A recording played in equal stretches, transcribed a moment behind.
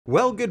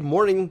Well, good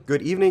morning,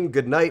 good evening,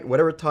 good night,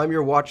 whatever time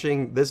you're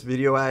watching this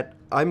video at.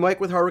 I'm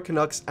Mike with Hardware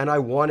Canucks, and I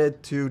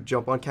wanted to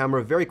jump on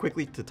camera very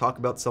quickly to talk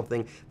about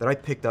something that I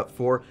picked up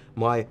for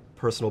my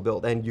personal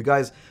build. And you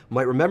guys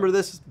might remember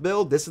this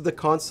build. This is the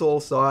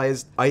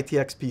console-sized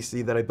ITX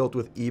PC that I built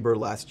with Eber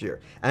last year.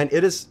 And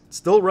it is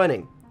still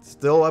running.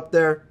 Still up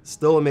there,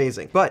 still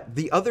amazing. But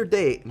the other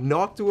day,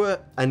 Noctua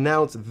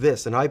announced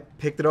this, and I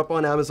picked it up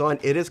on Amazon.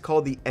 It is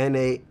called the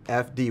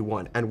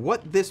NAFD1. And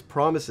what this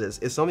promises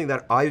is something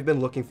that I've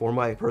been looking for in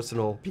my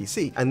personal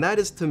PC. And that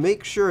is to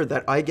make sure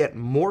that I get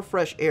more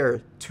fresh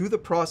air to the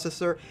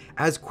processor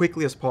as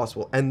quickly as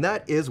possible. And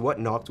that is what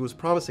Noctua is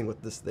promising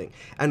with this thing.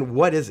 And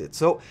what is it?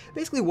 So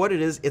basically what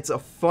it is, it's a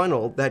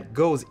funnel that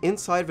goes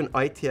inside of an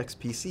ITX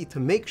PC to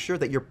make sure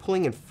that you're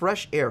pulling in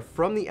fresh air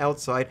from the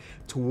outside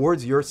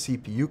towards your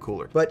CPU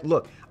cooler. But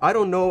look, I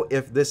don't know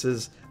if this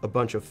is a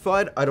bunch of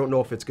FUD. I don't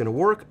know if it's gonna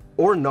work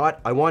or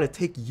not. I wanna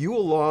take you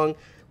along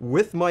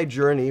with my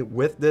journey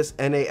with this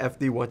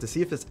NAFD1 to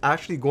see if it's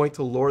actually going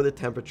to lower the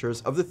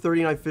temperatures of the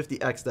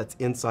 3950X that's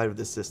inside of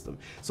this system.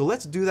 So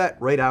let's do that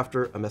right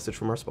after a message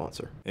from our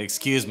sponsor.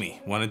 Excuse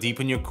me, want to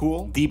deepen your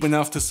cool? Deep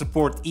enough to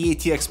support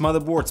EATX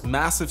motherboards,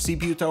 massive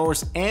CPU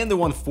towers, and the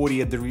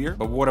 140 at the rear?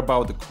 But what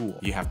about the cool?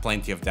 You have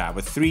plenty of that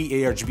with 3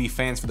 ARGB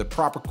fans for the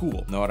proper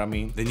cool, know what I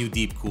mean? The new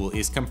Deep Cool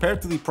is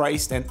comparatively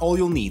priced and all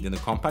you'll need in the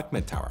compact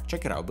mid-tower.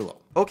 Check it out below.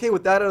 Okay,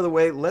 with that out of the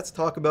way, let's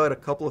talk about a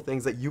couple of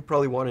things that you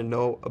probably want to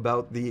know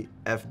about the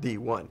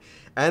FD1.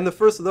 And the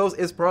first of those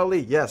is probably,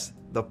 yes,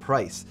 the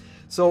price.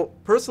 So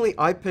personally,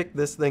 I picked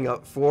this thing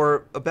up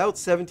for about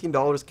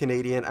 $17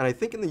 Canadian, and I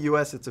think in the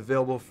US it's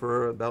available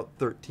for about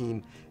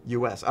 13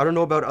 US. I don't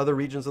know about other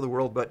regions of the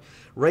world, but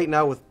right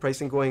now with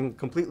pricing going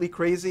completely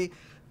crazy,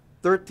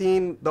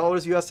 $13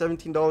 US,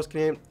 $17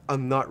 Canadian,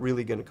 I'm not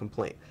really going to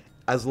complain,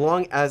 as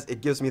long as it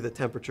gives me the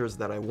temperatures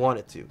that I want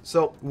it to.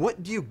 So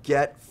what do you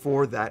get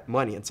for that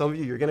money? And some of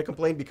you, you're gonna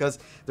complain because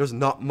there's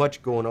not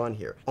much going on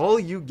here. All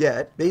you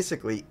get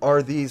basically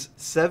are these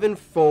 7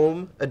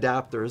 foam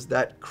adapters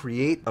that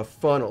create a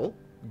funnel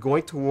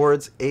going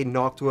towards a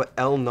Noctua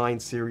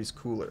L9 series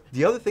cooler.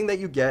 The other thing that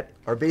you get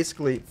are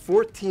basically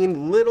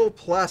 14 little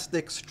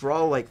plastic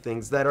straw-like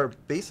things that are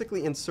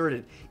basically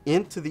inserted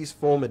into these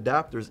foam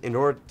adapters in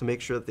order to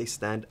make sure that they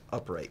stand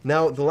upright.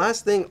 Now, the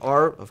last thing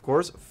are, of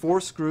course, 4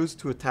 screws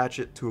to attach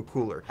it to a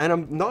cooler. And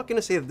I'm not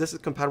gonna say that this is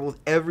compatible with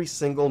every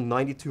single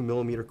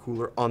 92mm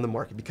cooler on the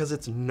market, because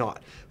it's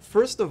not.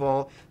 First of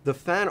all, the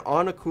fan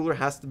on a cooler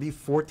has to be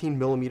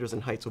 14mm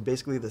in height, so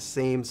basically the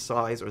same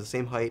size or the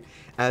same height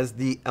as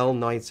the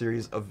L9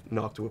 series of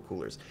Noctua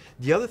coolers.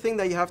 The other thing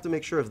that you have to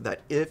make sure is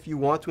that if you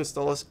want to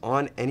install this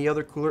on any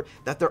other cooler,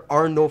 that there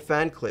are no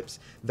fan clips.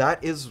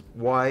 That is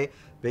why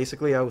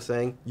basically I was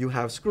saying you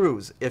have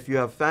screws. If you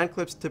have fan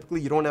clips,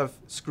 typically you don't have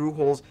screw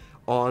holes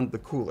on the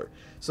cooler.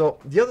 So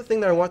the other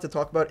thing that I want to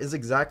talk about is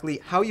exactly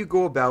how you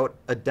go about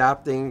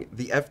adapting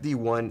the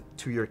FD1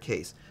 to your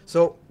case.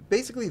 So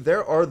basically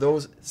there are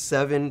those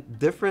 7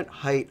 different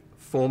height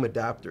foam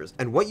adapters,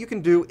 and what you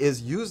can do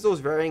is use those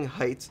varying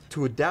heights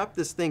to adapt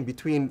this thing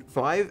between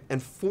 5 and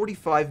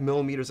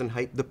 45mm in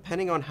height,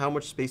 depending on how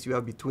much space you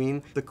have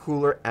between the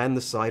cooler and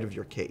the side of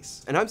your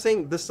case. And I'm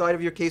saying the side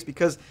of your case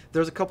because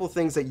there's a couple of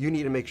things that you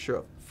need to make sure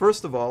of.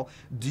 First of all,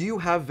 do you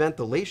have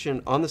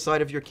ventilation on the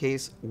side of your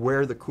case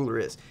where the cooler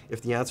is?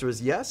 If the answer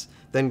is yes,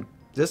 then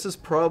this is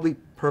probably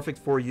perfect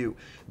for you.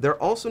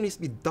 There also needs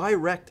to be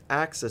direct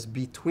access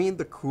between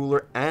the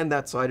cooler and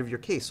that side of your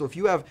case. So if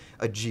you have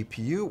a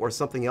GPU or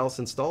something else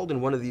installed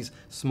in one of these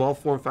small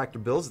form factor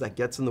builds that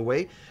gets in the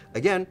way,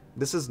 again,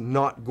 this is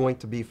not going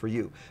to be for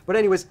you. But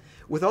anyways,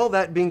 with all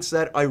that being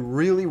said, I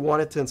really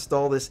wanted to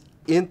install this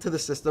into the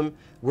system.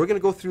 We're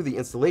gonna go through the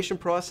installation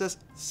process,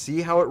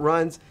 see how it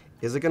runs.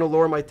 Is it going to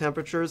lower my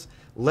temperatures?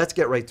 Let's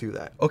get right to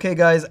that. Okay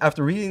guys,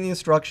 after reading the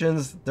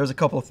instructions, there's a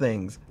couple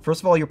things.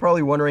 First of all, you're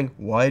probably wondering,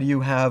 why do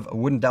you have a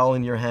wooden dowel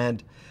in your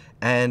hand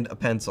and a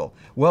pencil?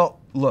 Well,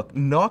 look,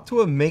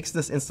 Noctua makes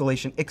this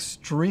installation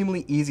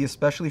extremely easy,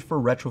 especially for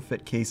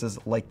retrofit cases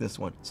like this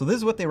one. So this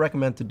is what they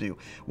recommend to do.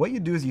 What you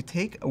do is you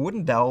take a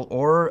wooden dowel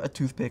or a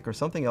toothpick or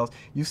something else,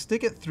 you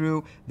stick it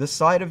through the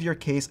side of your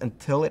case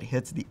until it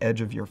hits the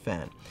edge of your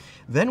fan.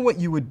 Then what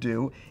you would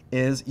do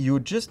is you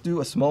would just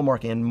do a small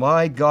marking, and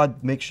my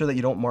God, make sure that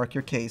you don't mark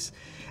your case.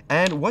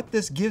 And what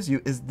this gives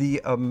you is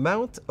the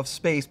amount of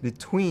space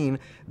between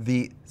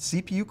the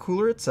CPU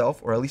cooler itself,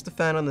 or at least a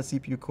fan on the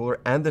CPU cooler,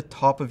 and the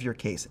top of your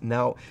case.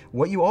 Now,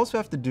 what you also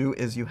have to do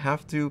is you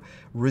have to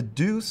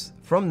reduce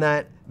from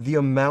that the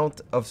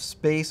amount of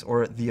space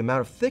or the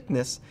amount of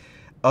thickness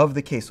of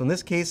the case. So in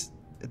this case,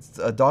 it's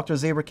a Dr.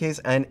 Zaber case,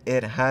 and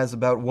it has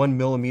about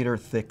 1mm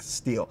thick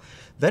steel.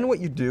 Then what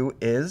you do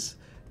is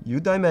you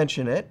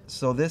dimension it.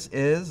 So this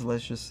is,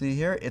 let's just see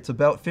here, it's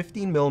about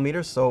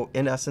 15mm, so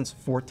in essence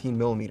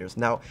 14mm.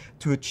 Now,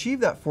 to achieve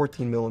that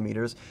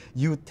 14mm,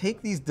 you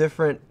take these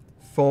different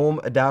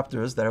foam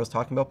adapters that I was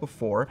talking about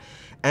before,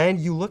 and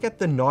you look at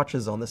the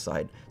notches on the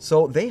side.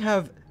 So they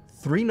have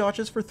 3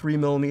 notches for 3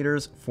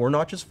 millimeters, 4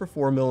 notches for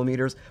 4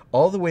 millimeters,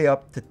 all the way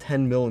up to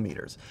 10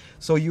 millimeters.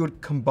 So you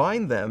would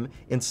combine them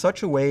in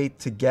such a way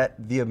to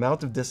get the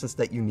amount of distance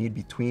that you need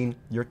between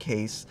your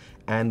case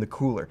and the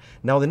cooler.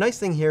 Now the nice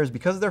thing here is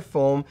because they're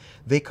foam,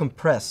 they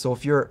compress. So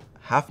if you're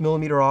half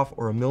millimeter off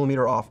or a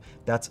millimeter off,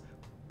 that's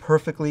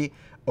perfectly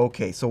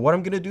okay. So what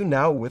I'm gonna do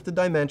now with the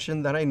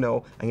dimension that I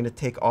know, I'm gonna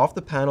take off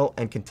the panel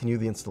and continue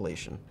the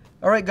installation.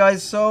 All right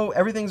guys, so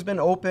everything's been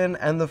open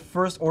and the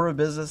first order of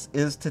business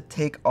is to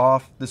take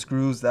off the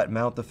screws that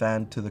mount the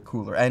fan to the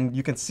cooler. And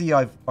you can see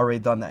I've already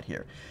done that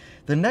here.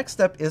 The next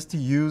step is to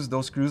use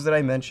those screws that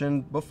I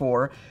mentioned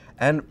before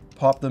and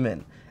pop them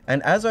in.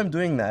 And as I'm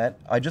doing that,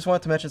 I just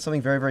wanted to mention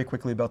something very, very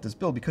quickly about this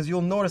build, because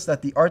you'll notice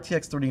that the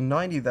RTX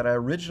 3090 that I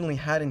originally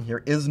had in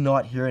here is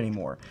not here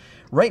anymore.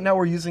 Right now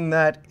we're using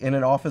that in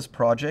an office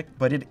project,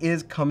 but it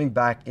is coming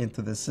back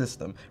into the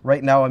system.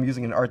 Right now I'm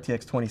using an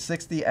RTX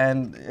 2060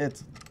 and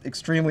it's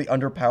extremely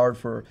underpowered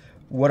for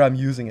what I'm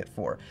using it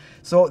for.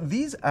 So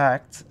these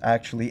act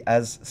actually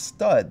as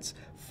studs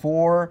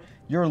for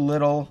your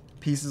little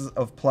pieces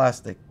of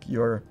plastic,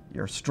 your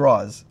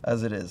straws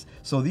as it is.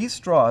 So these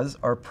straws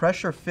are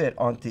pressure fit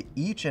onto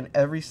each and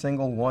every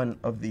single one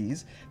of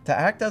these to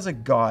act as a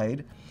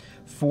guide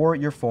for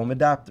your foam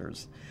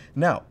adapters.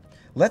 Now,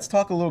 let's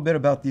talk a little bit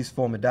about these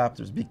foam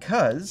adapters,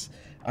 because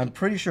I'm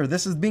pretty sure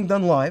this is being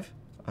done live.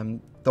 I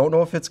don't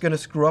know if it's going to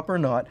screw up or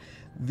not.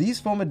 These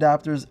foam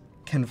adapters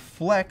can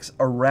flex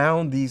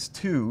around these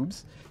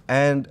tubes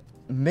and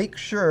make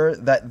sure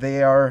that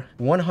they are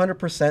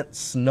 100%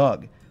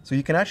 snug. So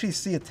you can actually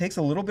see it takes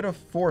a little bit of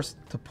force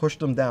to push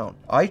them down.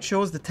 I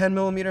chose the 10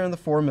 millimeter and the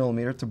 4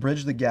 millimeter to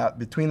bridge the gap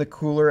between the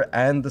cooler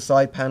and the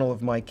side panel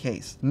of my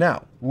case.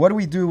 Now, what do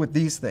we do with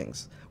these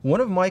things?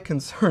 One of my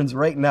concerns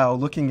right now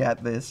looking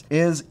at this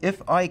is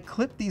if I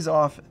clip these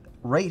off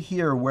right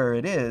here where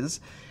it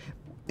is,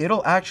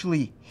 it'll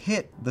actually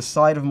hit the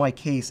side of my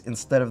case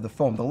instead of the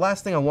foam. The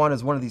last thing I want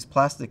is one of these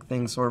plastic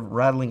things sort of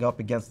rattling up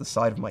against the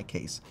side of my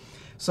case.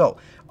 So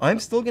I'm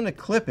still going to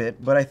clip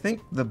it, but I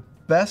think the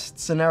best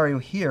scenario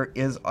here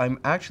is I'm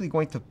actually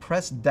going to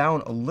press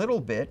down a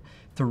little bit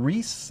to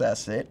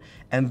recess it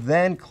and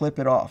then clip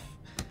it off.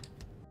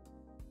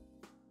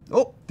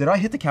 Oh, did I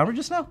hit the camera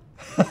just now?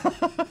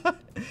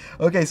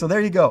 Okay, so there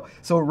you go.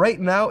 So right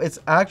now it's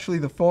actually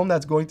the foam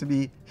that's going to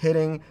be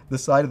hitting the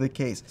side of the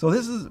case. So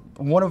this is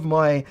one of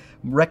my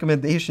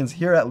recommendations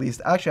here, at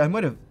least. Actually, I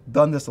might have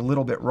done this a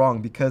little bit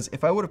wrong, because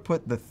if I would have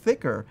put the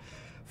thicker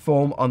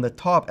foam on the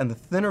top and the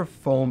thinner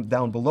foam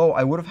down below,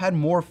 I would have had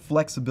more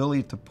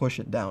flexibility to push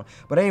it down.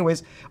 But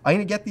anyways, I'm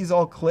gonna get these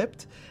all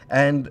clipped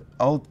and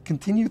I'll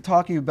continue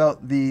talking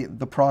about the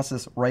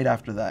process right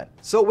after that.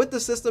 So with the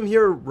system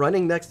here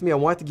running next to me, I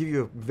wanted to give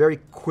you a very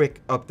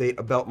quick update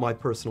about my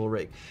personal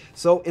rig.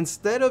 So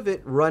instead of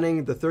it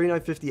running the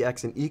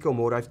 3950X in eco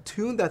mode, I've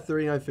tuned that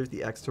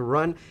 3950X to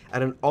run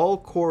at an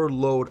all-core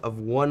load of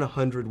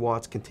 100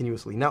 watts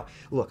continuously. Now,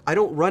 look, I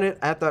don't run it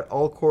at that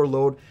all-core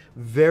load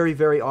very,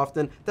 very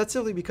often. That's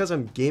simply because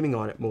I'm gaming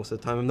on it most of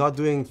the time. I'm not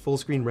doing full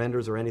screen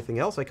renders or anything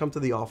else. I come to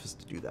the office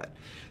to do that.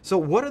 So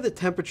what are the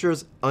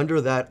temperatures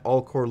under that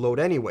all-core load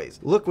anyways?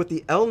 Look, with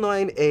the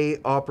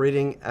L9A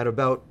operating at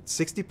about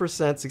 60%,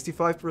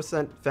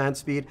 65% fan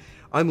speed,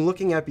 I'm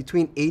looking at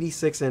between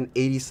 86 and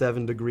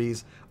 87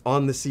 degrees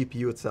on the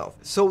CPU itself.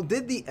 So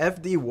did the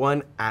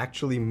FD1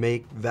 actually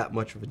make that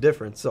much of a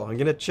difference? So I'm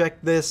gonna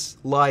check this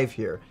live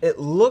here. It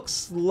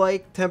looks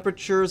like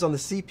temperatures on the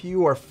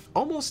CPU are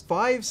almost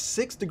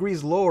 5-6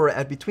 degrees lower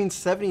at between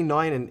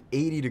 79 and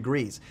 80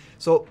 degrees.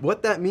 So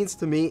what that means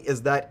to me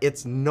is that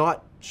it's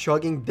not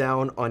chugging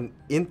down on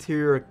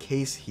interior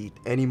case heat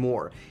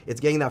anymore.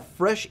 It's getting that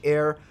fresh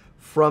air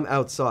from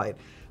outside.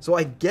 So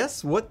I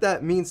guess what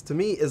that means to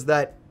me is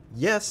that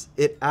yes,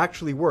 it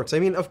actually works. I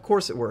mean, of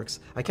course it works.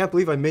 I can't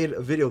believe I made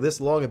a video this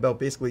long about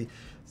basically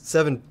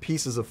 7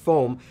 pieces of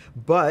foam,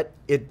 but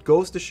it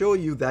goes to show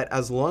you that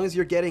as long as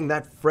you're getting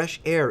that fresh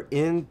air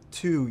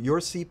into your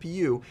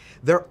CPU,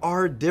 there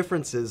are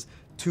differences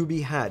to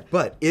be had.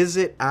 But is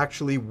it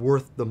actually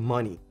worth the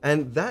money?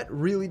 And that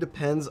really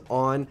depends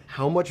on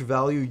how much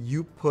value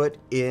you put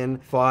in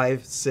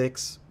 5,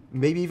 6,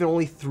 maybe even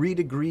only 3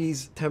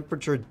 degrees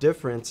temperature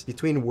difference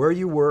between where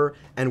you were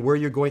and where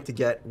you're going to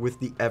get with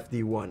the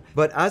FD1.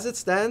 But as it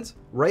stands,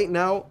 right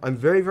now, I'm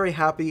very, very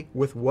happy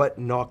with what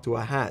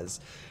Noctua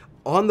has.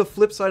 On the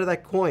flip side of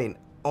that coin,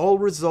 all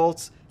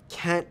results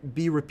can't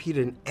be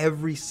repeated in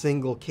every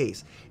single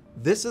case.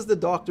 This is the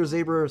Dr.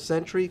 Zaber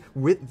Sentry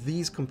with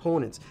these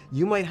components.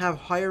 You might have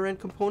higher end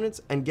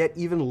components and get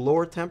even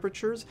lower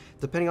temperatures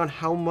depending on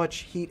how much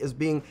heat is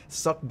being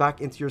sucked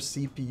back into your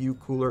CPU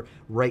cooler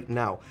right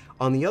now.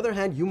 On the other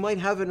hand, you might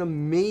have an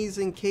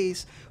amazing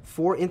case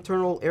for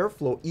internal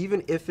airflow,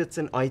 even if it's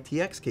an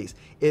ITX case.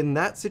 In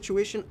that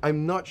situation,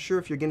 I'm not sure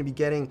if you're going to be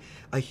getting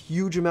a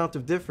huge amount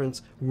of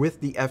difference with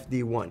the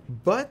FD1.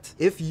 But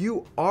if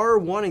you are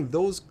wanting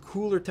those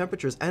cooler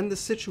temperatures and the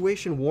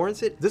situation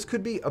warrants it, this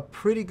could be a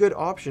pretty good good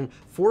option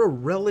for a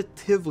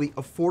relatively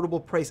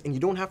affordable price, and you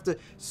don't have to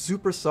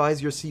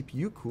supersize your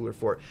CPU cooler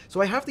for it.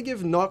 So I have to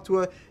give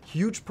Noctua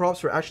huge props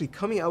for actually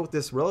coming out with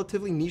this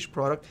relatively niche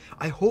product.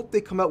 I hope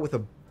they come out with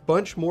a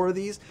bunch more of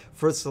these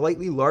for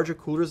slightly larger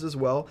coolers as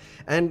well.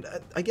 And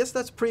I guess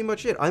that's pretty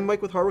much it. I'm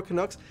Mike with Hardware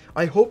Canucks.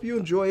 I hope you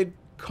enjoyed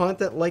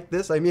content like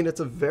this. I mean,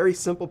 it's a very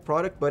simple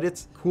product, but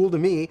it's cool to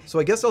me. So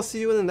I guess I'll see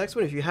you in the next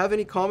one. If you have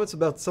any comments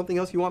about something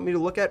else you want me to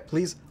look at,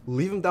 please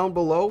leave them down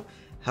below.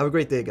 Have a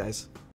great day, guys.